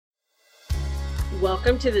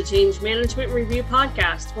Welcome to the Change Management Review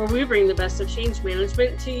podcast, where we bring the best of change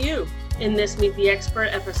management to you. In this Meet the Expert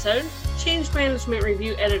episode, Change Management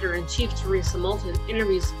Review Editor-in-Chief Theresa Moulton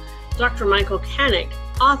interviews Dr. Michael Canic,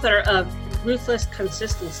 author of RUTHLESS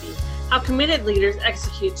CONSISTENcy, How Committed Leaders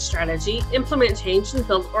Execute Strategy, Implement Change, and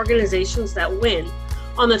Build Organizations That Win,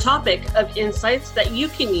 on the topic of insights that you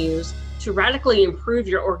can use to radically improve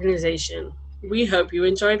your organization. We hope you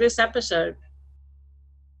enjoy this episode.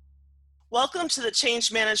 Welcome to the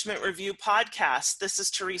Change Management Review podcast. This is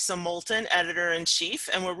Theresa Moulton, Editor-in-Chief,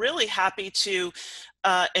 and we're really happy to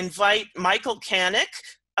invite Michael Canic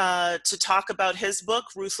to talk about his book,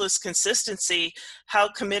 Ruthless Consistency, How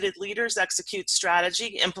Committed Leaders Execute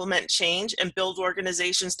Strategy, Implement Change, and Build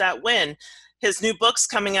Organizations That Win. His new book's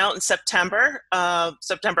coming out in September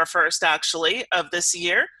 1st, actually, of this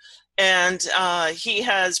year. And he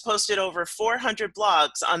has posted over 400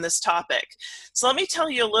 blogs on this topic. So let me tell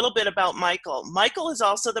you a little bit about Michael. Michael is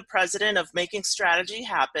also the president of Making Strategy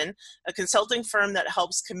Happen, a consulting firm that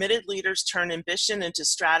helps committed leaders turn ambition into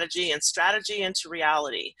strategy and strategy into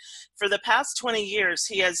reality. For the past 20 years,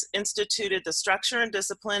 he has instituted the structure and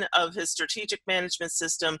discipline of his strategic management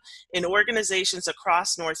system in organizations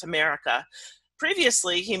across North America.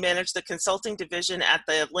 Previously, he managed the consulting division at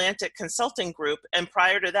the Atlantic Consulting Group, and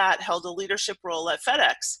prior to that, held a leadership role at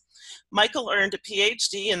FedEx. Michael earned a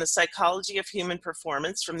PhD in the psychology of human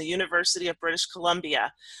performance from the University of British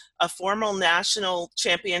Columbia. A former national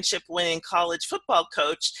championship-winning college football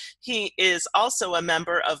coach, he is also a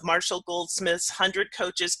member of Marshall Goldsmith's 100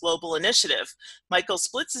 Coaches Global Initiative. Michael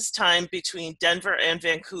splits his time between Denver and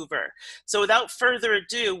Vancouver. So without further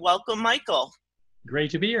ado, welcome, Michael.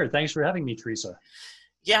 Great to be here. Thanks for having me, Theresa.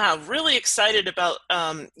 Yeah, really excited about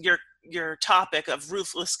your topic of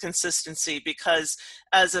ruthless consistency, because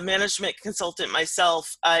as a management consultant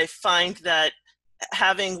myself, I find that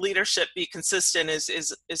having leadership be consistent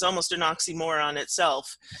is almost an oxymoron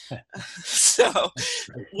itself. So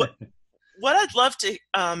what I'd love to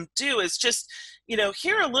do is just,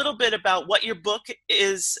 hear a little bit about what your book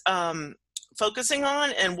is focusing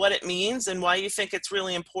on and what it means and why you think it's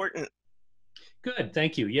really important. Good,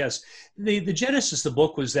 thank you. Yes, the genesis of the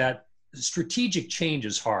book was that strategic change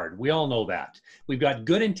is hard. We all know that. We've got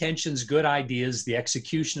good intentions, good ideas. The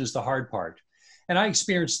execution is the hard part. And I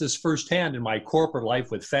experienced this firsthand in my corporate life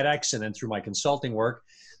with FedEx and then through my consulting work.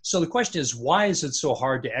 So the question is, why is it so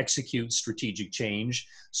hard to execute strategic change?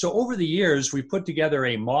 So over the years, we put together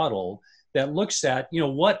a model that looks at,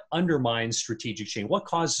 what undermines strategic change, what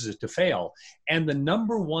causes it to fail. And the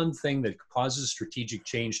number one thing that causes strategic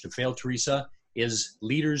change to fail, Theresa, is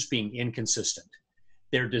leaders being inconsistent.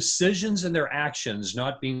 Their decisions and their actions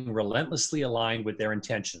not being relentlessly aligned with their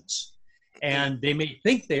intentions. And they may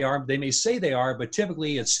think they are, they may say they are, but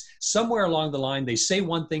typically it's somewhere along the line, they say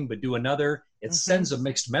one thing but do another. It sends a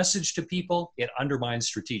mixed message to people. It undermines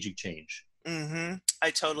strategic change. I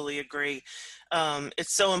totally agree.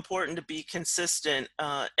 It's so important to be consistent.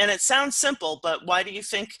 And it sounds simple, but why do you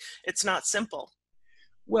think it's not simple?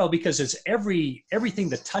 Well, because it's everything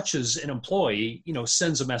that touches an employee,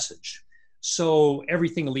 sends a message. So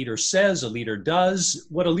everything a leader says, a leader does.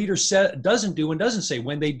 What a leader doesn't do and doesn't say,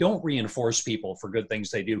 when they don't reinforce people for good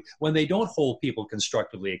things they do, when they don't hold people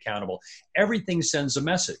constructively accountable, everything sends a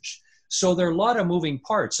message. So there are a lot of moving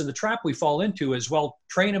parts. And the trap we fall into is, well,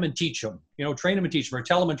 train them and teach them, train them and teach them, or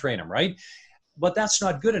tell them and train them, right? But that's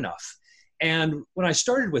not good enough. And when I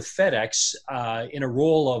started with FedEx in a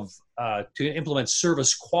role of to implement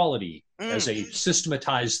service quality as a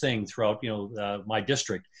systematized thing throughout my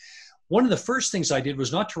district, one of the first things I did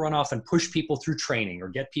was not to run off and push people through training or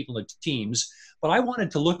get people into teams, but I wanted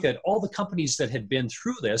to look at all the companies that had been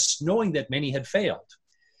through this, knowing that many had failed.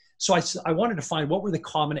 So I wanted to find what were the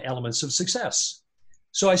common elements of success.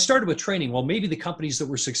 So I started with training. Well, maybe the companies that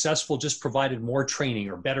were successful just provided more training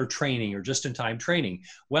or better training or just-in-time training.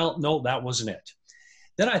 Well, no, that wasn't it.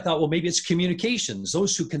 Then I thought, well, maybe it's communications,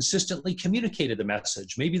 those who consistently communicated the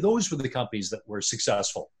message. Maybe those were the companies that were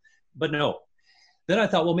successful, but no. Then I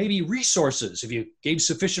thought, well, maybe resources. If you gave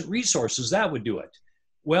sufficient resources, that would do it.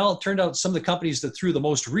 Well, it turned out some of the companies that threw the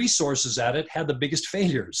most resources at it had the biggest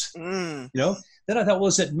failures. Then I thought, well,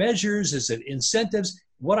 is it measures? Is it incentives?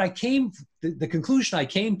 The conclusion I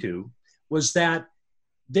came to was that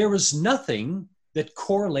there was nothing that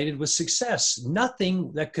correlated with success,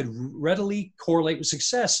 nothing that could readily correlate with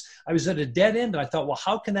success. I was at a dead end. And I thought, well,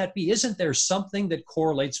 how can that be? Isn't there something that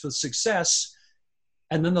correlates with success?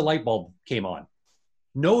 And then the light bulb came on.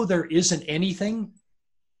 No, there isn't anything.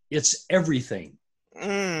 It's everything.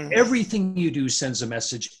 Everything you do sends a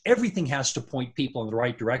message. Everything has to point people in the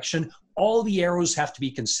right direction. All the arrows have to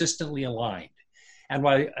be consistently aligned. And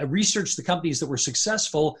when I researched the companies that were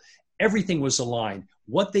successful, everything was aligned.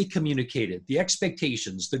 What they communicated, the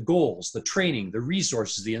expectations, the goals, the training, the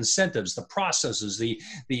resources, the incentives, the processes,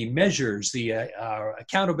 the measures, the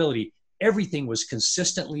accountability, everything was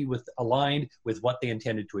consistently aligned with what they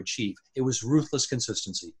intended to achieve. It was ruthless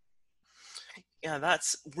consistency. Yeah,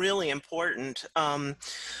 that's really important.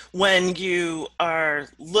 When you are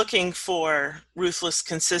looking for ruthless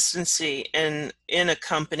consistency in a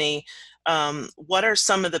company, what are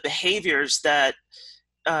some of the behaviors that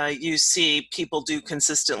you see people do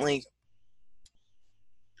consistently?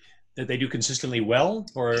 That they do consistently well,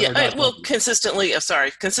 or Yeah, not? well, consistently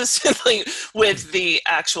with the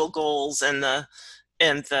actual goals and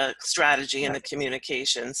the strategy and the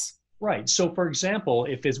communications. Right. So, for example,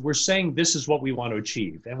 if we're saying this is what we want to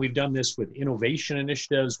achieve, and we've done this with innovation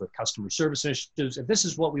initiatives, with customer service initiatives, and this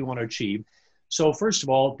is what we want to achieve. So, first of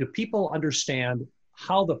all, do people understand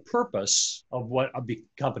how the purpose of the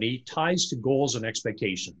company ties to goals and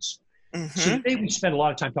expectations? Mm-hmm. So today we spend a lot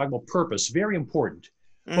of time talking about purpose, very important.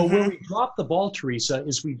 But Mm-hmm. where we drop the ball, Theresa,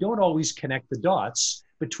 is we don't always connect the dots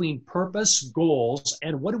between purpose, goals,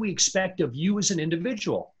 and what do we expect of you as an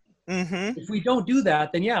individual. Mm-hmm. If we don't do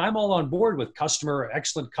that, then yeah, I'm all on board with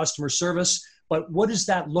excellent customer service, but what does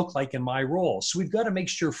that look like in my role? So we've got to make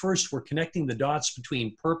sure first we're connecting the dots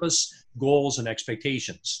between purpose, goals, and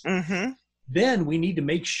expectations. Mm-hmm. Then we need to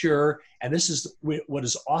make sure, and this is what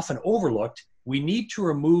is often overlooked, we need to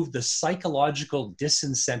remove the psychological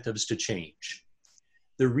disincentives to change.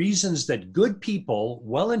 The reasons that good people,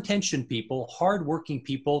 well-intentioned people, hardworking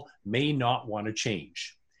people may not want to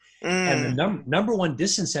change. And the number one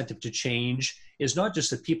disincentive to change is not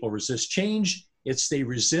just that people resist change, it's they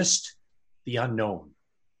resist the unknown.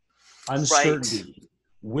 Uncertainty. Right.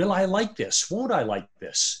 Will I like this? Won't I like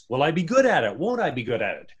this? Will I be good at it? Won't I be good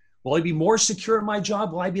at it? Will I be more secure in my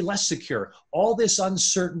job? Will I be less secure? All this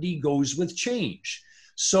uncertainty goes with change.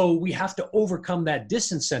 So we have to overcome that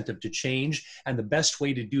disincentive to change. And the best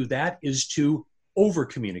way to do that is to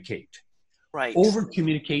over-communicate. Right.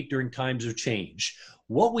 Over-communicate during times of change.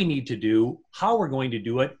 What we need to do, how we're going to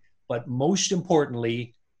do it, but most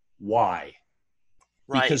importantly, why?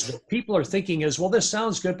 Right. Because what people are thinking is, well, this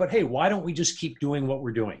sounds good, but hey, why don't we just keep doing what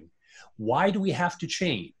we're doing? Why do we have to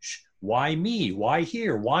change? Why me? Why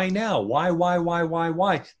here? Why now?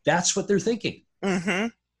 Why? That's what they're thinking. Mm-hmm.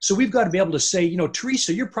 So we've got to be able to say,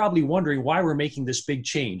 Theresa, you're probably wondering why we're making this big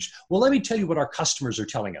change. Well, let me tell you what our customers are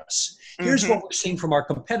telling us. Here's what we're seeing from our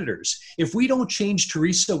competitors. If we don't change,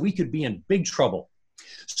 Theresa, we could be in big trouble.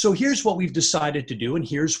 So here's what we've decided to do, and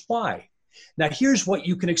here's why. Now, here's what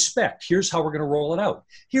you can expect. Here's how we're going to roll it out.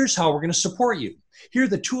 Here's how we're going to support you. Here are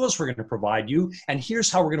the tools we're going to provide you, and here's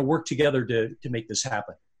how we're going to work together to make this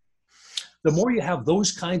happen. The more you have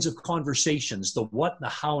those kinds of conversations, the what, the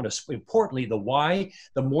how, and importantly, the why,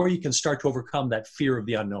 the more you can start to overcome that fear of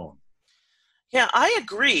the unknown. Yeah, I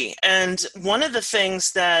agree. And one of the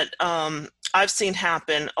things that I've seen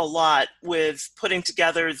happen a lot with putting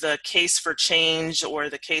together the case for change or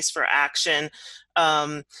the case for action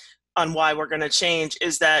on why we're going to change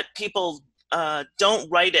is that people don't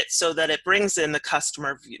write it so that it brings in the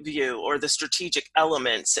customer view or the strategic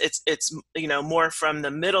elements. It's more from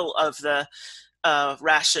the middle of the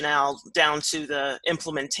rationale down to the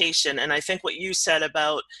implementation. And I think what you said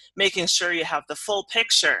about making sure you have the full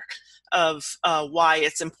picture of why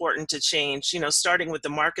it's important to change, starting with the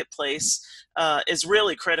marketplace is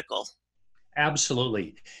really critical.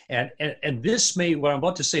 Absolutely. And this what I'm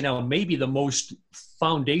about to say now may be the most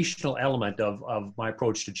foundational element of my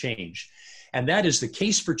approach to change. And that is the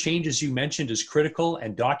case for change, as you mentioned, is critical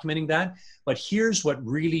and documenting that. But here's what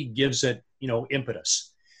really gives it,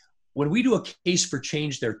 impetus. When we do a case for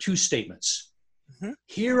change, there are two statements. Mm-hmm.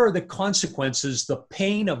 Here are the consequences, the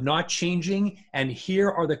pain of not changing, and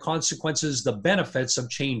here are the consequences, the benefits of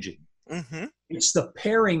changing. Mm-hmm. It's the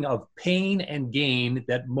pairing of pain and gain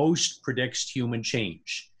that most predicts human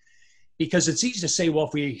change. Because it's easy to say, well,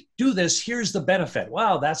 if we do this, here's the benefit.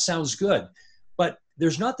 Wow, that sounds good. But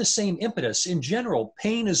there's not the same impetus. In general,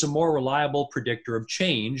 pain is a more reliable predictor of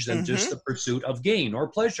change than just the pursuit of gain or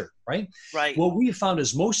pleasure, right? Right. What we found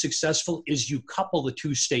is most successful is you couple the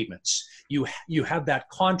two statements. You have that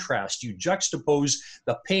contrast. You juxtapose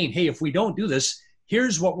the pain. Hey, if we don't do this,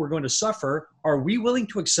 here's what we're going to suffer. Are we willing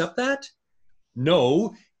to accept that?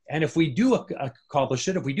 No. And if we do accomplish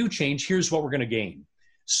it, if we do change, here's what we're going to gain.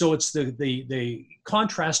 So it's the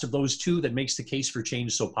contrast of those two that makes the case for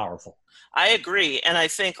change so powerful. I agree. And I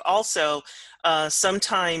think also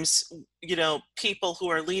sometimes, people who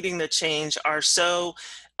are leading the change are so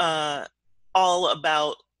all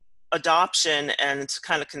about adoption and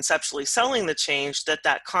kind of conceptually selling the change,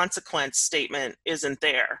 that consequence statement isn't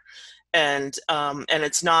there. And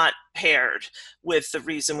it's not paired with the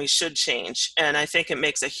reason we should change. And I think it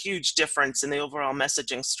makes a huge difference in the overall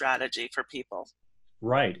messaging strategy for people.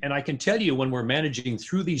 Right. And I can tell you, when we're managing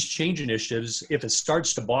through these change initiatives, if it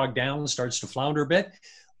starts to bog down, starts to flounder a bit,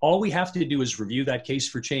 all we have to do is review that case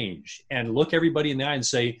for change and look everybody in the eye and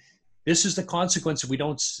say, this is the consequence if we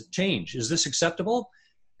don't change. Is this acceptable?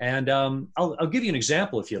 And I'll give you an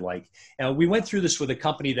example if you like. We went through this with a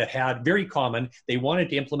company that had, very common, they wanted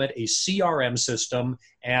to implement a CRM system,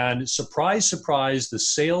 and surprise, surprise, the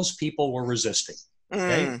salespeople were resisting.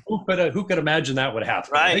 Okay? Who could imagine that would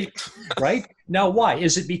happen? Right? Now, why?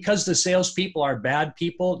 Is it because the salespeople are bad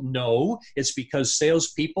people? No, it's because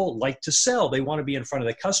salespeople like to sell. They want to be in front of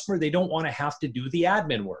the customer. They don't want to have to do the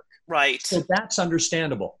admin work. Right. So that's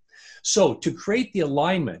understandable. So to create the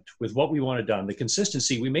alignment with what we wanted done, the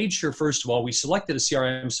consistency, we made sure, first of all, we selected a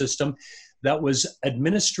CRM system that was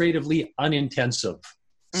administratively unintensive,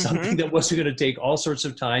 something that wasn't going to take all sorts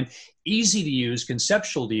of time, easy to use,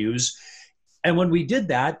 conceptual to use. And when we did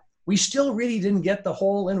that, we still really didn't get the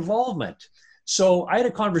whole involvement. So I had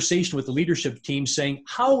a conversation with the leadership team saying,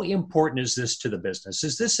 how important is this to the business?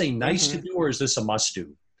 Is this a nice to do, or is this a must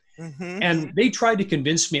do? And they tried to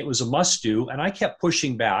convince me it was a must do, and I kept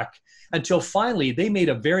pushing back until finally they made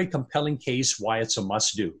a very compelling case why it's a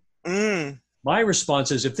must do. My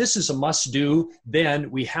response is, if this is a must do,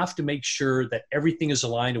 then we have to make sure that everything is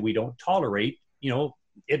aligned and we don't tolerate,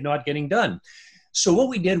 it not getting done. So what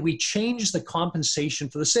we did, we changed the compensation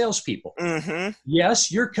for the salespeople.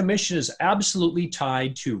 Yes, your commission is absolutely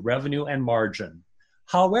tied to revenue and margin.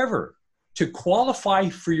 However, to qualify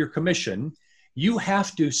for your commission, you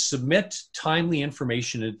have to submit timely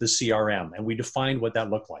information into the CRM, and we defined what that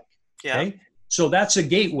looked like. Okay? So that's a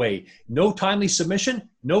gateway. No timely submission,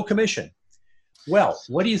 no commission. Well,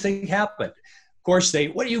 what do you think happened? Of course,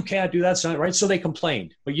 you can't do that, that's not right. So they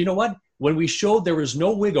complained. But you know what? When we showed there was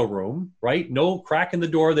no wiggle room, right? No crack in the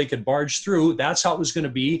door they could barge through. That's how it was going to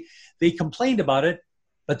be. They complained about it,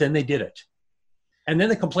 but then they did it. And then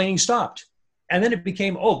the complaining stopped. And then it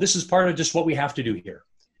became, this is part of just what we have to do here.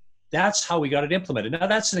 That's how we got it implemented. Now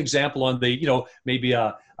that's an example on the, maybe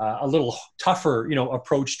a little tougher,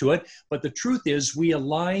 approach to it. But the truth is we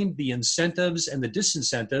aligned the incentives and the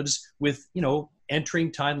disincentives with,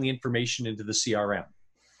 entering timely information into the CRM.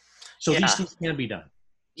 So these things can be done.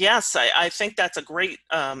 Yes, I think that's a great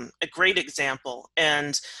example.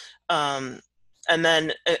 And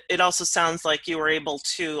then it also sounds like you were able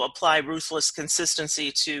to apply ruthless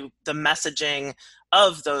consistency to the messaging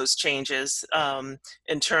of those changes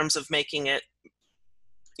in terms of making it,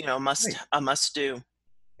 a must do.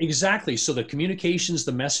 Exactly. So the communications,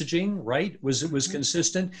 the messaging, right, was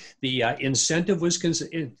consistent. The incentive was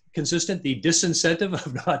consistent. The disincentive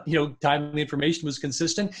of not, timely information was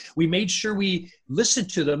consistent. We made sure we listened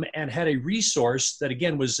to them and had a resource that,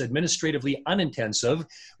 again, was administratively unintensive.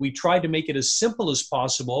 We tried to make it as simple as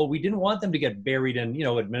possible. We didn't want them to get buried in,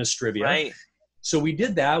 administrivia. Right. So we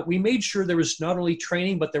did that. We made sure there was not only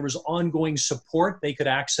training, but there was ongoing support they could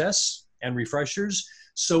access and refreshers.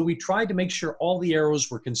 So we tried to make sure all the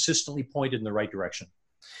arrows were consistently pointed in the right direction.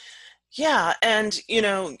 Yeah. And,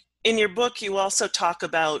 in your book, you also talk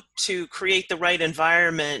about, to create the right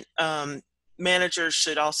environment, managers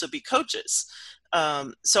should also be coaches.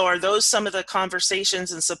 So are those some of the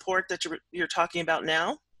conversations and support that you're talking about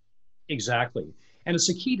now? Exactly. And it's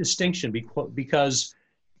a key distinction because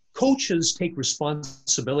coaches take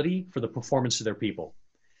responsibility for the performance of their people.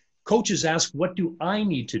 Coaches ask, what do I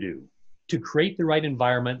need to do to create the right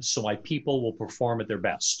environment so my people will perform at their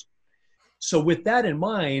best? So with that in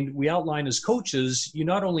mind, we outline as coaches, you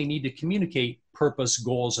not only need to communicate purpose,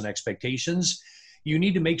 goals, and expectations, you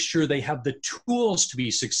need to make sure they have the tools to be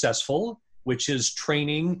successful, which is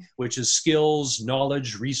training, which is skills,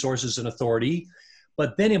 knowledge, resources, and authority.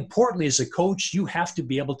 But then importantly, as a coach, you have to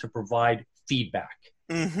be able to provide feedback,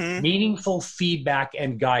 meaningful feedback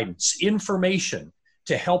and guidance, information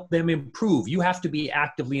to help them improve. You have to be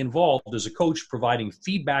actively involved as a coach, providing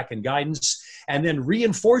feedback and guidance, and then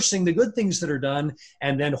reinforcing the good things that are done,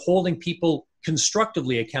 and then holding people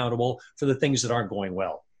constructively accountable for the things that aren't going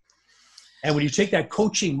well. And when you take that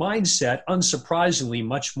coaching mindset, unsurprisingly,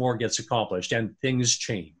 much more gets accomplished and things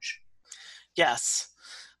change. Yes,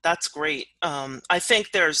 that's great. I think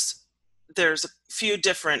there's a few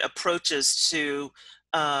different approaches to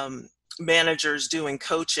managers do in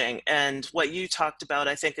coaching. And what you talked about,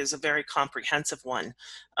 I think, is a very comprehensive one.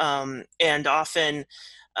 And often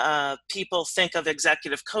people think of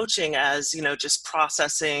executive coaching as, just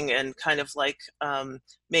processing and kind of like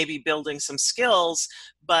maybe building some skills,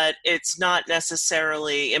 but it's not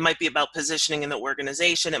necessarily, it might be about positioning in the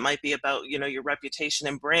organization. It might be about, your reputation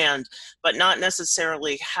and brand, but not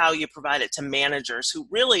necessarily how you provide it to managers who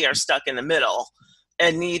really are stuck in the middle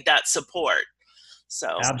and need that support.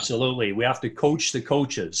 So absolutely. We have to coach the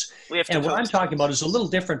coaches. And what I'm talking about is a little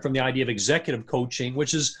different from the idea of executive coaching,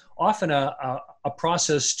 which is often a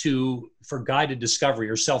process for guided discovery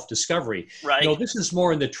or self-discovery. Right. This is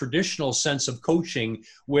more in the traditional sense of coaching,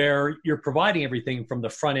 where you're providing everything from the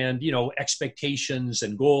front end, expectations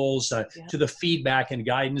and goals to the feedback and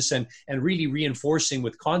guidance, and really reinforcing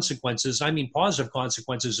with consequences. I mean, positive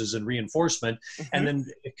consequences as in reinforcement, and then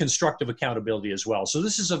constructive accountability as well. So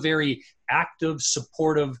this is a very active,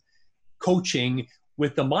 supportive coaching,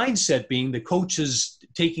 with the mindset being the coach is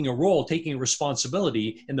taking a role, taking a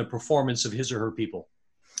responsibility in the performance of his or her people.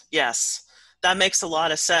 Yes, that makes a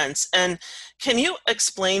lot of sense. And can you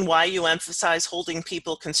explain why you emphasize holding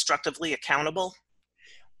people constructively accountable?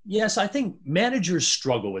 Yes, I think managers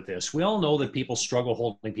struggle with this. We all know that people struggle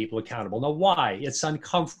holding people accountable. Now, why? It's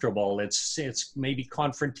uncomfortable. It's maybe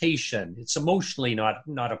confrontation. It's emotionally not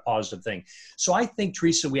a positive thing. So I think,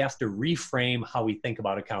 Theresa, we have to reframe how we think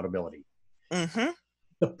about accountability.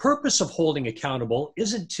 The purpose of holding accountable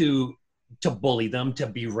isn't to bully them, to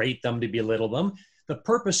berate them, to belittle them. The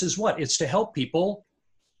purpose is what? It's to help people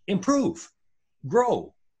improve,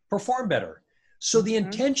 grow, perform better. So the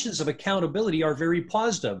intentions of accountability are very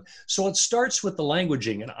positive. So it starts with the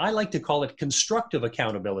languaging, and I like to call it constructive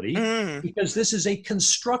accountability, because this is a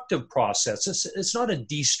constructive process. It's not a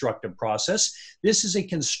destructive process. This is a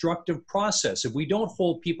constructive process. If we don't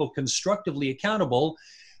hold people constructively accountable,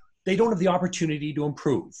 they don't have the opportunity to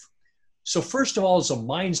improve. So first of all, is a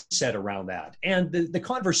mindset around that. And the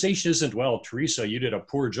conversation isn't, well, Theresa, you did a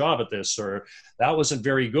poor job at this, or that wasn't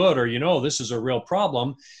very good, or, this is a real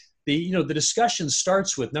problem. The discussion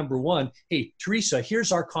starts with, number one, hey, Theresa,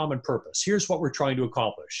 here's our common purpose. Here's what we're trying to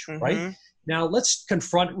accomplish, right? Now let's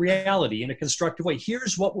confront reality in a constructive way.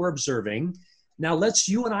 Here's what we're observing. Now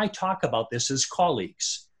you and I talk about this as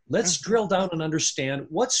colleagues. Let's drill down and understand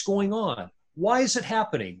what's going on. Why is it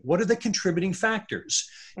happening? What are the contributing factors?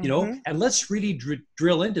 And let's really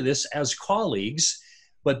drill into this as colleagues.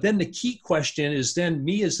 But then the key question is then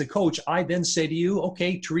me as the coach, I then say to you,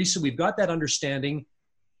 okay, Theresa, we've got that understanding.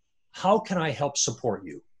 How can I help support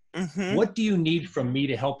you? What do you need from me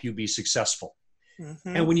to help you be successful?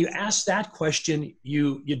 And when you ask that question,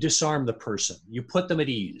 you disarm the person. You put them at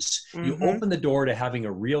ease. You open the door to having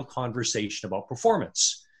a real conversation about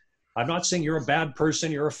performance. I'm not saying you're a bad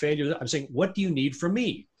person, you're a failure. I'm saying, what do you need from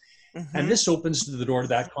me? And this opens the door to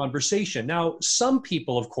that conversation. Now, some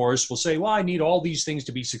people, of course, will say, well, I need all these things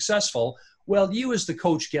to be successful. Well, you as the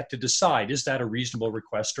coach get to decide, is that a reasonable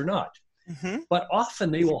request or not? But often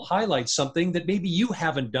they will highlight something that maybe you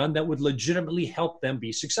haven't done that would legitimately help them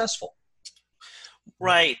be successful.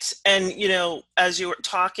 Right. And, as you were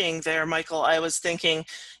talking there, Michael, I was thinking,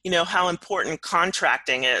 how important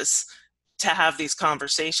contracting is to have these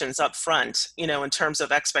conversations up front, in terms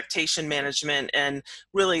of expectation management and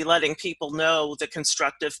really letting people know the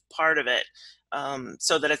constructive part of it,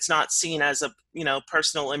 so that it's not seen as a,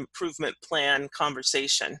 personal improvement plan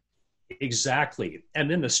conversation. Exactly.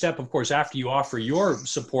 And then the step, of course, after you offer your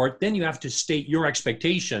support, then you have to state your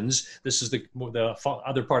expectations. This is the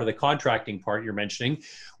other part of the contracting part you're mentioning,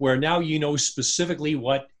 where now you know specifically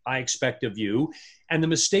what I expect of you. And the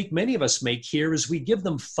mistake many of us make here is we give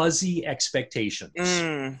them fuzzy expectations.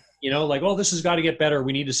 Like, oh, this has got to get better.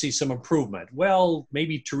 We need to see some improvement. Well,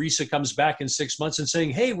 maybe Theresa comes back in 6 months and saying,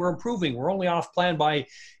 hey, we're improving. We're only off plan by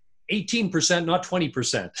 18%, not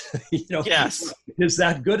 20%. Yes. Is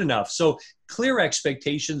that good enough? So clear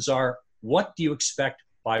expectations are, what do you expect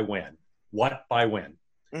by when? What by when?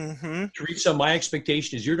 Theresa, my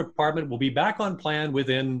expectation is your department will be back on plan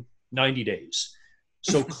within 90 days.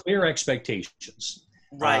 So clear expectations.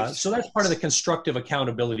 Right. So that's part of the constructive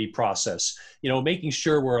accountability process, making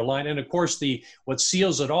sure we're aligned. And of course, what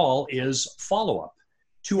seals it all is follow-up.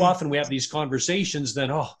 Too often we have these conversations,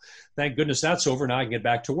 then, oh, thank goodness that's over. Now I can get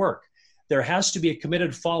back to work. There has to be a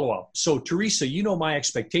committed follow-up. So Theresa, my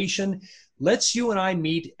expectation. Let's you and I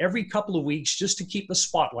meet every couple of weeks just to keep the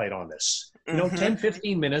spotlight on this. 10,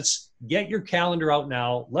 15 minutes, get your calendar out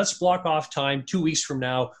now. Let's block off time 2 weeks from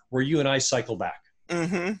now where you and I cycle back.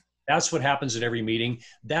 That's what happens at every meeting.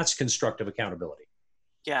 That's constructive accountability.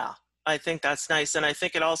 Yeah. I think that's nice. And I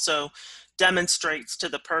think it also demonstrates to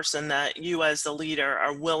the person that you as the leader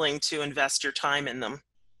are willing to invest your time in them.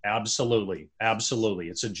 Absolutely. Absolutely.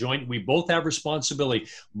 It's a joint. We both have responsibility.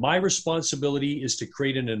 My responsibility is to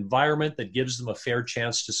create an environment that gives them a fair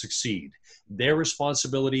chance to succeed. Their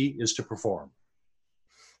responsibility is to perform.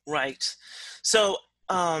 Right. So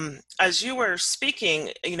as you were speaking,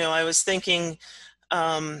 I was thinking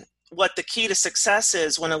what the key to success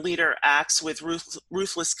is when a leader acts with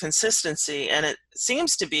ruthless consistency. And it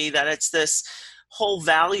seems to be that it's this whole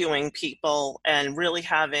valuing people and really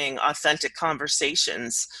having authentic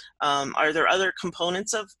conversations. Are there other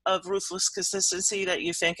components of ruthless consistency that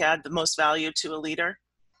you think add the most value to a leader?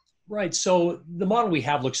 Right. So the model we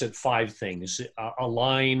have looks at 5 things: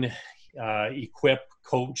 align, equip,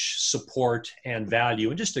 coach, support, and value.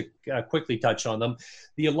 And just to quickly touch on them,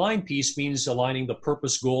 the align piece means aligning the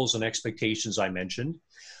purpose, goals, and expectations I mentioned.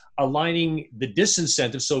 Aligning the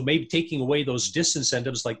disincentives, so maybe taking away those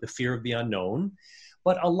disincentives like the fear of the unknown,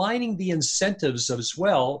 but aligning the incentives as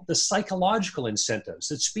well, the psychological incentives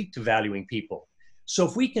that speak to valuing people. So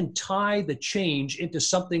if we can tie the change into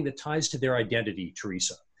something that ties to their identity,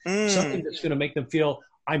 Theresa, something that's going to make them feel,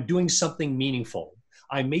 I'm doing something meaningful,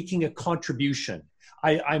 I'm making a contribution,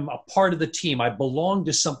 I'm a part of the team, I belong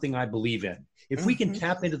to something I believe in. If we can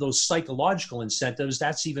tap into those psychological incentives,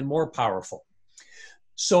 that's even more powerful.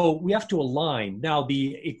 So we have to align. Now,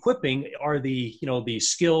 the equipping are the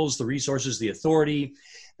skills, the resources, the authority,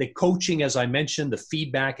 the coaching, as I mentioned, the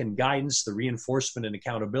feedback and guidance, the reinforcement and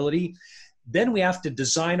accountability. Then we have to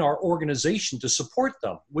design our organization to support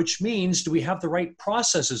them, which means, do we have the right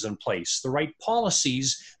processes in place, the right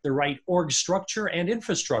policies, the right org structure and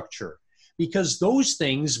infrastructure? Because those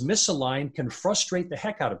things misaligned can frustrate the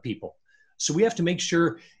heck out of people. So we have to make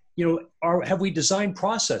sure, have we designed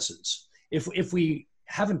processes? If we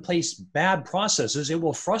have in place bad processes, it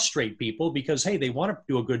will frustrate people because, hey, they want to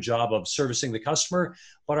do a good job of servicing the customer,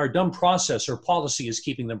 but our dumb process or policy is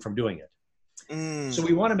keeping them from doing it. So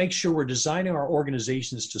we want to make sure we're designing our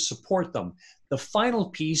organizations to support them. The final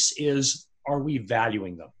piece is, are we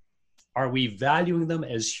valuing them? Are we valuing them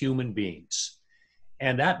as human beings?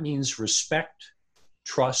 And that means respect,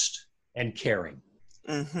 trust, and caring.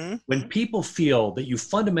 When people feel that you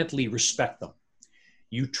fundamentally respect them,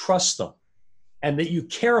 you trust them, and that you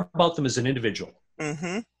care about them as an individual,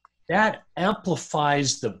 that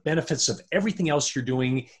amplifies the benefits of everything else you're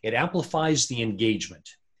doing. It amplifies the engagement.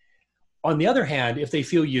 On the other hand, if they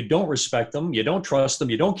feel you don't respect them, you don't trust them,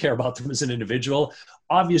 you don't care about them as an individual,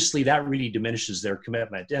 obviously that really diminishes their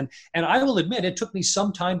commitment. And I will admit, it took me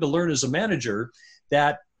some time to learn as a manager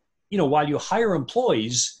that, while you hire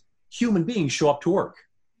employees, human beings show up to work.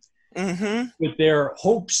 With their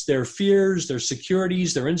hopes, their fears, their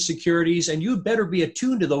securities, their insecurities, and you better be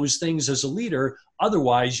attuned to those things as a leader.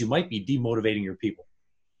 Otherwise, you might be demotivating your people.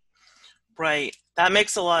 Right. That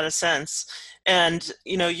makes a lot of sense. And,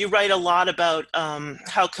 you write a lot about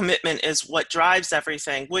how commitment is what drives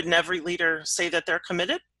everything. Wouldn't every leader say that they're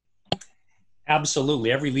committed?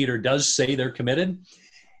 Absolutely. Every leader does say they're committed.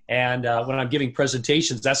 And when I'm giving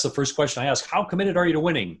presentations, that's the first question I ask: how committed are you to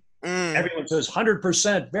winning? Everyone says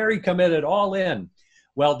 100%, very committed, all in.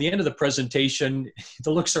 Well, at the end of the presentation,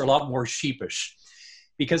 the looks are a lot more sheepish,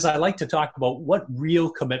 because I like to talk about what real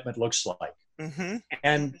commitment looks like.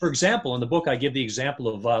 And for example, in the book, I give the example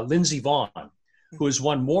of Lindsey Vonn, who has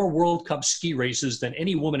won more World Cup ski races than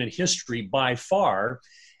any woman in history by far,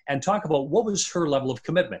 and talk about what was her level of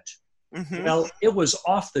commitment. Well, it was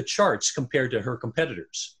off the charts compared to her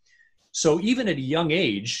competitors. So even at a young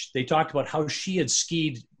age, they talked about how she had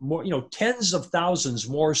skied more, tens of thousands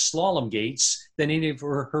more slalom gates than any of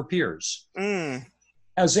her peers.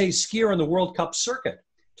 As a skier on the World Cup circuit,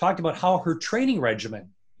 talked about how her training regimen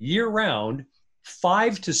year-round,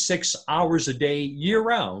 5 to 6 hours a day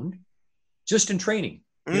year-round, just in training.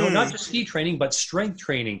 Not just ski training, but strength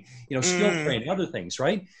training, skill training, other things,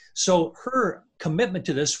 right? So her commitment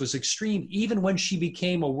to this was extreme. Even when she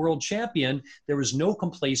became a world champion, there was no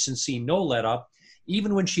complacency, no let up.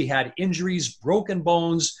 Even when she had injuries, broken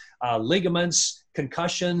bones, ligaments,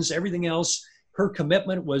 concussions, everything else, her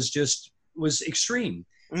commitment was extreme.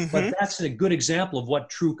 But that's a good example of what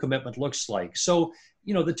true commitment looks like. So,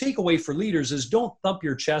 the takeaway for leaders is, don't thump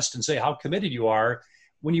your chest and say how committed you are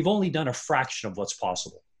when you've only done a fraction of what's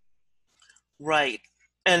possible. Right.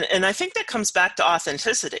 And I think that comes back to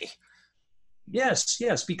authenticity.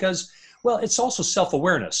 Yes, because, well, it's also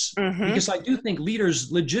self-awareness. Because I do think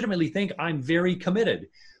leaders legitimately think I'm very committed,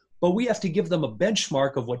 but we have to give them a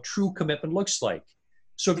benchmark of what true commitment looks like.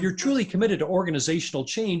 So if you're truly committed to organizational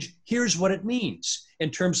change, here's what it means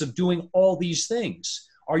in terms of doing all these things.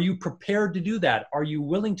 Are you prepared to do that? Are you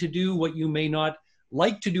willing to do what you may not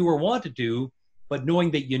like to do or want to do, but knowing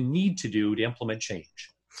that you need to do to implement change?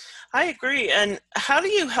 I agree. And how do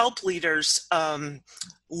you help leaders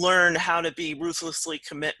learn how to be ruthlessly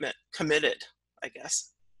committed, I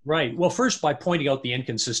guess? Right. Well, first, by pointing out the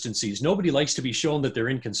inconsistencies. Nobody likes to be shown that they're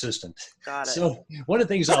inconsistent. Got it. So one of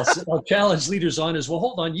the things I'll challenge leaders on is, well,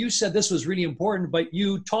 hold on, you said this was really important, but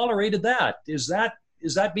you tolerated that. Is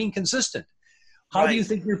that being consistent? How do you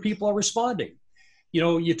think your people are responding? You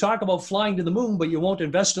know, you talk about flying to the moon, but you won't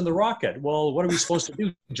invest in the rocket. Well, what are we supposed to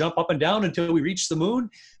do? Jump up and down until we reach the moon?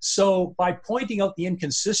 So by pointing out the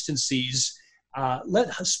inconsistencies,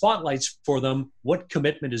 let spotlights for them what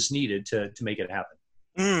commitment is needed to make it happen.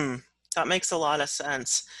 That makes a lot of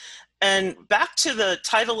sense. And back to the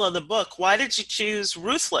title of the book, why did you choose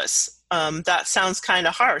Ruthless? That sounds kind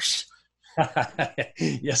of harsh.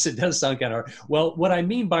 Yes, it does sound kind of hard. Well, what I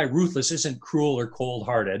mean by ruthless isn't cruel or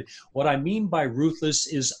cold-hearted. What I mean by ruthless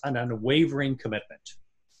is an unwavering commitment.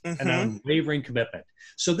 An unwavering commitment.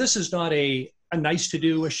 So this is not a nice to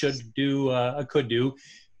do, a should do, a could do.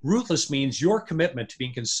 Ruthless means your commitment to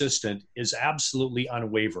being consistent is absolutely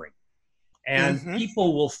unwavering. And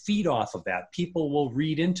people will feed off of that. People will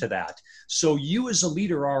read into that. So you as a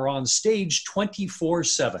leader are on stage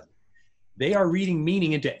 24/7. They are reading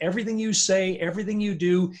meaning into everything you say, everything you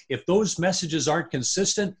do. If those messages aren't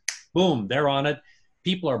consistent, boom, they're on it.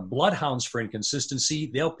 People are bloodhounds for inconsistency.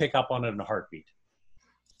 They'll pick up on it in a heartbeat.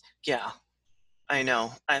 Yeah, I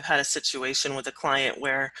know. I've had a situation with a client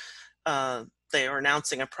where they were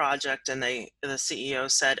announcing a project and the CEO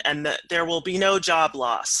said, and there will be no job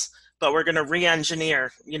loss, but we're going to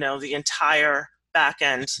re-engineer, the entire back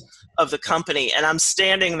end of the company. And I'm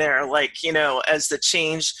standing there like, as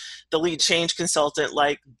the lead change consultant,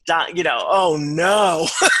 like, oh no.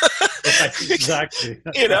 Exactly.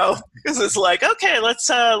 Because it's like, okay,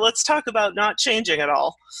 let's talk about not changing at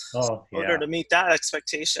all in order to meet that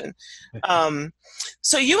expectation.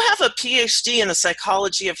 So you have a PhD in the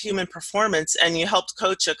psychology of human performance, and you helped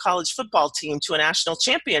coach a college football team to a national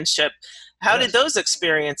championship. How did those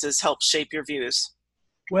experiences help shape your views?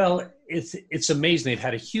 Well, it's amazing. It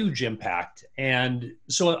had a huge impact. And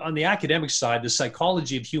so on the academic side, the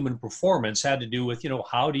psychology of human performance had to do with,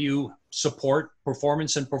 how do you support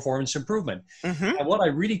performance and performance improvement? And what I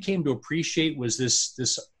really came to appreciate was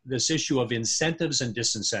this issue of incentives and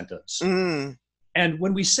disincentives. And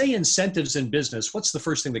when we say incentives in business, what's the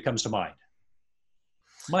first thing that comes to mind?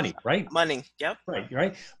 Money, right? Money, yep.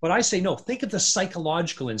 Right. But I say, no, think of the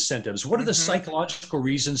psychological incentives. What are the psychological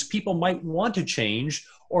reasons people might want to change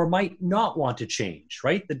or might not want to change,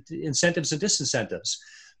 right? The incentives and disincentives.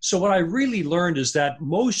 So what I really learned is that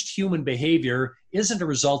most human behavior isn't a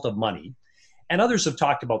result of money. And others have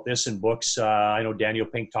talked about this in books. I know Daniel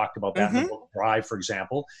Pink talked about that in the book Drive, for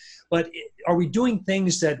example. But are we doing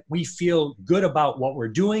things that we feel good about what we're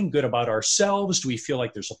doing, good about ourselves? Do we feel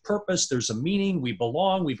like there's a purpose, there's a meaning, we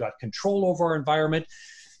belong, we've got control over our environment?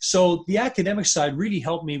 So the academic side really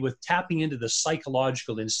helped me with tapping into the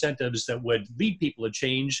psychological incentives that would lead people to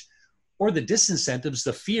change, or the disincentives,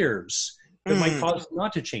 the fears that might cause them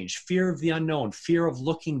not to change. Fear of the unknown, fear of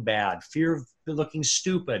looking bad, fear of looking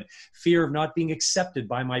stupid, fear of not being accepted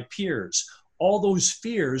by my peers. All those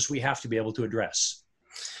fears we have to be able to address.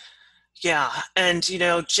 Yeah, and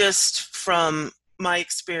just from my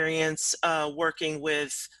experience working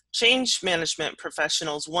with change management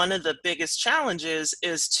professionals, one of the biggest challenges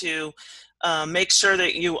is to make sure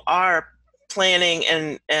that you are planning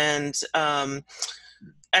and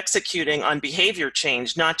executing on behavior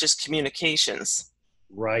change, not just communications.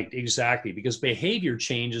 Right, exactly, because behavior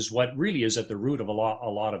change is what really is at the root of a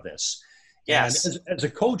lot of this. Yes. And as a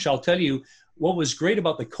coach, I'll tell you, what was great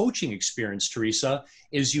about the coaching experience, Theresa,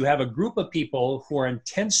 is you have a group of people who are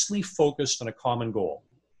intensely focused on a common goal.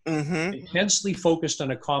 Intensely focused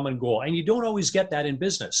on a common goal. And you don't always get that in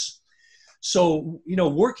business. So,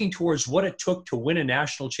 working towards what it took to win a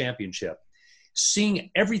national championship, seeing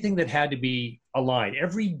everything that had to be aligned,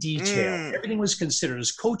 every detail, everything was considered.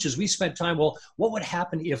 As coaches, we spent time, well, what would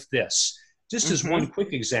happen if this? Just as one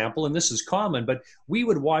quick example, and this is common, but we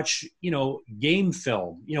would watch, game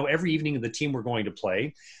film, every evening of the team we're going to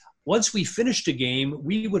play. Once we finished a game,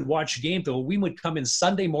 we would watch game film. We would come in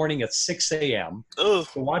Sunday morning at 6 a.m. to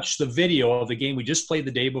watch the video of the game we just played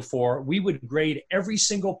the day before. We would grade every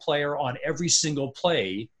single player on every single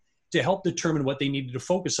play to help determine what they needed to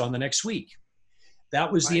focus on the next week.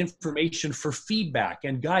 That was the information for feedback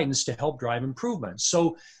and guidance to help drive improvement.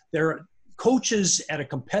 So coaches at a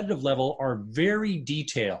competitive level are very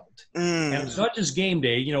detailed. And it's not just game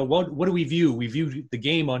day. You know, what do we view? We view the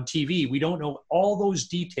game on TV. We don't know all those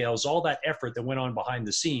details, all that effort that went on behind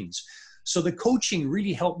the scenes. So the coaching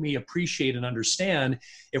really helped me appreciate and understand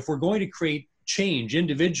if we're going to create change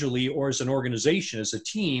individually or as an organization, as a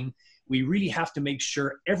team, we really have to make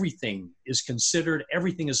sure everything is considered,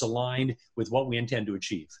 everything is aligned with what we intend to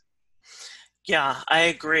achieve. Yeah, I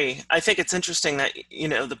agree. I think it's interesting that, you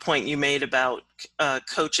know, the point you made about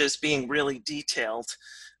coaches being really detailed,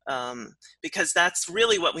 because that's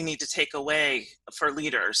really what we need to take away for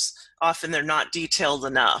leaders. Often they're not detailed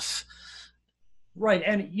enough. Right.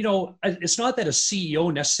 And, you know, it's not that a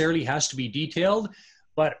CEO necessarily has to be detailed,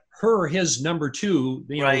 but her or his number two,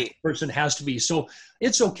 you know, Right. person has to be. So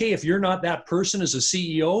it's okay if you're not that person as a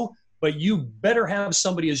CEO, but you better have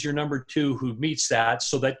somebody as your number two who meets that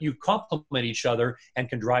so that you complement each other and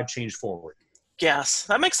can drive change forward. Yes,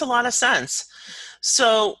 that makes a lot of sense.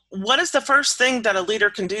 So what is the first thing that a leader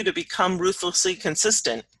can do to become ruthlessly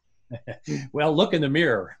consistent? Well, look in the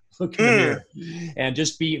mirror. Look in the mirror and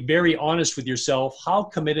just be very honest with yourself. How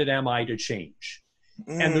committed am I to change?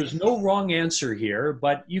 And there's no wrong answer here,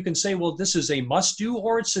 but you can say, well, this is a must do,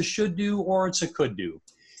 or it's a should do, or it's a could do.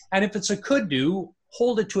 And if it's a could do,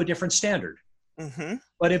 hold it to a different standard.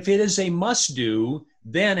 But if it is a must do,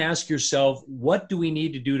 then ask yourself, what do we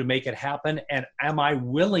need to do to make it happen? And am I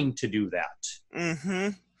willing to do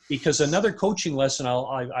that? Because another coaching lesson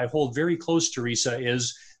I hold very close, Theresa,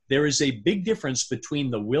 is there is a big difference between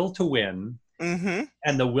the will to win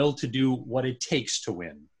and the will to do what it takes to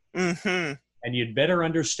win. And you'd better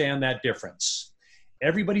understand that difference.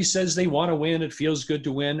 Everybody says they want to win. It feels good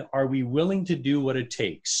to win. Are we willing to do what it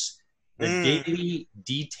takes? The daily,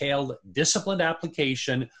 detailed, disciplined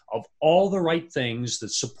application of all the right things that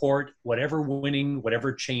support whatever winning,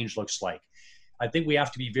 whatever change looks like. I think we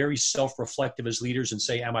have to be very self-reflective as leaders and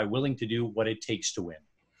say, am I willing to do what it takes to win?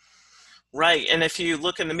 Right. And if you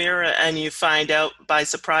look in the mirror and you find out by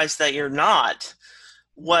surprise that you're not,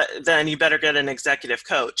 then you better get an executive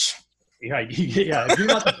coach. Yeah. If you're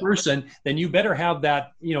not the person, then you better have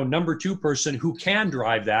that, you know, number two person who can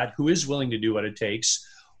drive that, who is willing to do what it takes.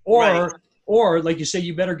 Or like you say,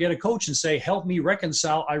 you better get a coach and say, help me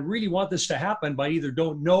reconcile. I really want this to happen, but I either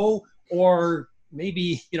don't know or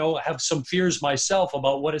maybe, you know, have some fears myself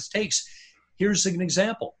about what it takes. Here's an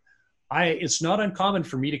example. It's not uncommon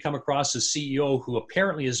for me to come across a CEO who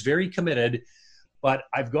apparently is very committed, but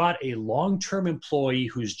I've got a long-term employee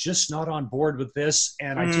who's just not on board with this,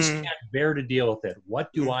 and I just can't bear to deal with it.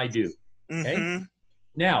 What do I do? Okay.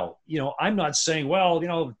 Now, you know, I'm not saying, well, you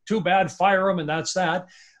know, too bad, fire them, and that's that.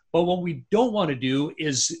 But what we don't want to do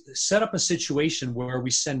is set up a situation where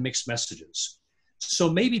we send mixed messages. So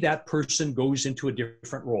maybe that person goes into a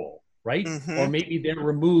different role, right? Or maybe they're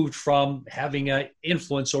removed from having an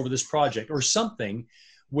influence over this project or something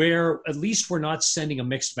where at least we're not sending a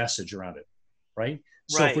mixed message around it, right?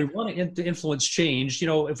 So if we want to influence change, you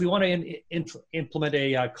know, if we want to implement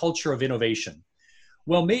a culture of innovation,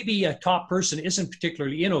 well, maybe a top person isn't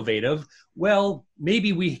particularly innovative. Well,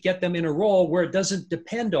 maybe we get them in a role where it doesn't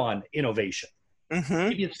depend on innovation.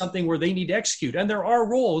 Maybe it's something where they need to execute. And there are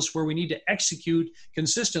roles where we need to execute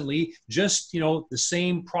consistently. Just, you know, the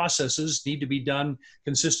same processes need to be done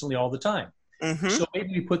consistently all the time. So maybe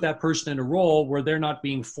we put that person in a role where they're not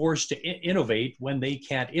being forced to innovate when they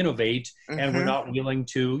can't innovate, and we're not willing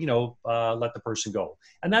to, you know, let the person go.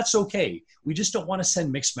 And that's okay. We just don't want to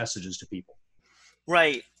send mixed messages to people.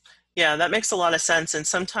 Right. Yeah, that makes a lot of sense. And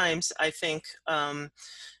sometimes I think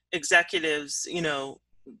executives, you know,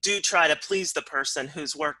 do try to please the person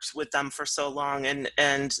who's worked with them for so long.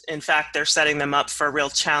 And in fact, they're setting them up for a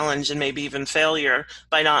real challenge and maybe even failure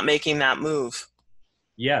by not making that move.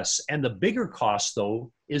 Yes. And the bigger cost,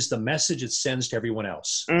 though, is the message it sends to everyone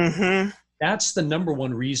else. That's the number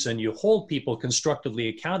one reason you hold people constructively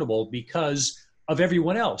accountable, because of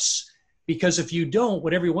everyone else. Because if you don't,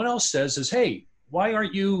 what everyone else says is, hey, why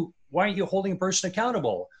aren't you holding a person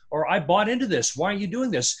accountable? Or I bought into this. Why aren't you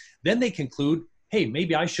doing this? Then they conclude, hey,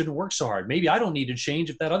 maybe I shouldn't work so hard. Maybe I don't need to change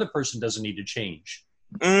if that other person doesn't need to change.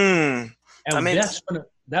 And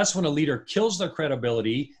that's when a leader kills their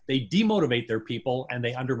credibility, they demotivate their people, and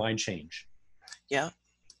they undermine change. Yeah,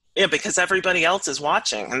 because everybody else is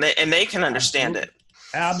watching, and they can understand it.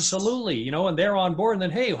 Absolutely. You know, and they're on board, and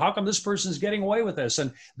then, hey, how come this person's getting away with this?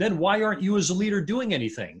 And then why aren't you as a leader doing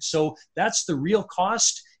anything? So that's the real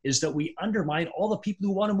cost, is that we undermine all the people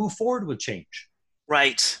who want to move forward with change.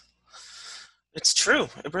 Right. It's true.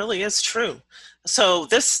 It really is true. So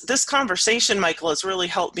this conversation, Michael, has really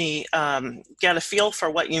helped me get a feel for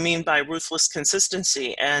what you mean by ruthless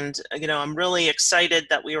consistency. And, I'm really excited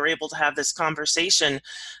that we were able to have this conversation.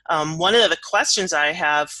 One of the questions I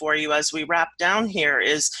have for you as we wrap down here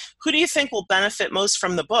is, who do you think will benefit most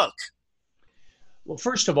from the book? Well,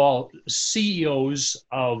 first of all, CEOs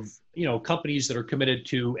of companies that are committed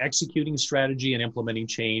to executing strategy and implementing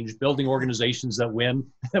change, building organizations that win,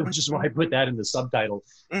 which is why I put that in the subtitle.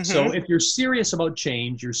 Mm-hmm. So if you're serious about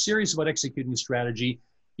change, you're serious about executing strategy,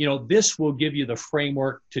 this will give you the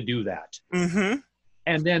framework to do that. Mm-hmm.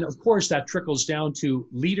 And then, of course, that trickles down to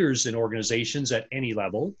leaders in organizations at any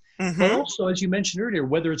level. Mm-hmm. But also, as you mentioned earlier,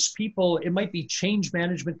 whether it's people, it might be change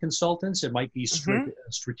management consultants, it might be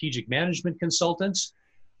strategic management consultants.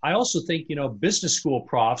 I also think, business school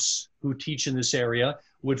profs who teach in this area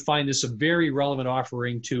would find this a very relevant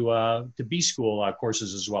offering to B school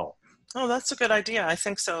courses as well. Oh, that's a good idea. I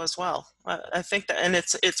think so as well. I think that, and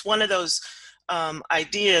it's one of those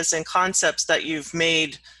ideas and concepts that you've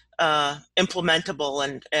made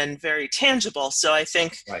implementable and very tangible. So I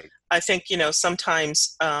think, right.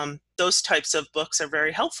 Sometimes those types of books are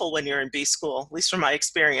very helpful when you're in B school, at least from my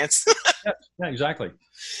experience. Yeah, exactly.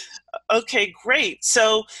 Okay, great.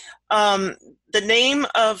 So the name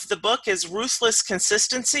of the book is Ruthless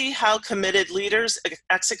Consistency: How Committed Leaders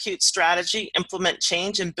Execute Strategy, Implement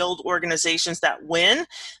Change, and Build Organizations That Win.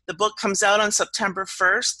 The book comes out on September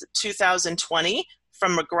 1st, 2020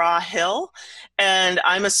 from McGraw Hill. And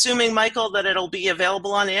I'm assuming, Michael, that it'll be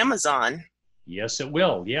available on Amazon. Yes, it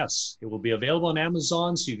will. Yes, it will be available on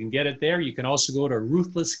Amazon, so you can get it there. You can also go to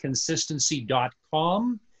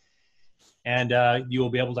ruthlessconsistency.com. And you will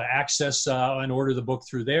be able to access and order the book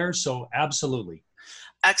through there. So absolutely.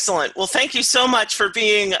 Excellent. Well, thank you so much for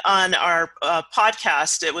being on our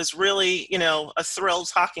podcast. It was really, a thrill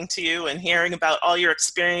talking to you and hearing about all your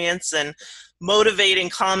experience and motivating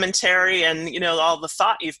commentary and, all the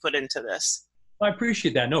thought you've put into this. I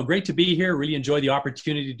appreciate that. No, great to be here. Really enjoy the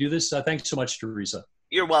opportunity to do this. Thanks so much, Theresa.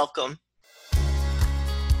 You're welcome.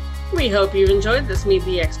 We hope you've enjoyed this Meet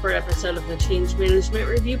the Expert episode of the Change Management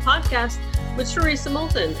Review podcast with Theresa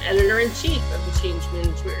Moulton, Editor-in-Chief of the Change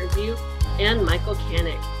Management Review, and Michael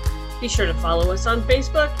Canic. Be sure to follow us on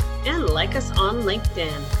Facebook and like us on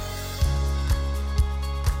LinkedIn.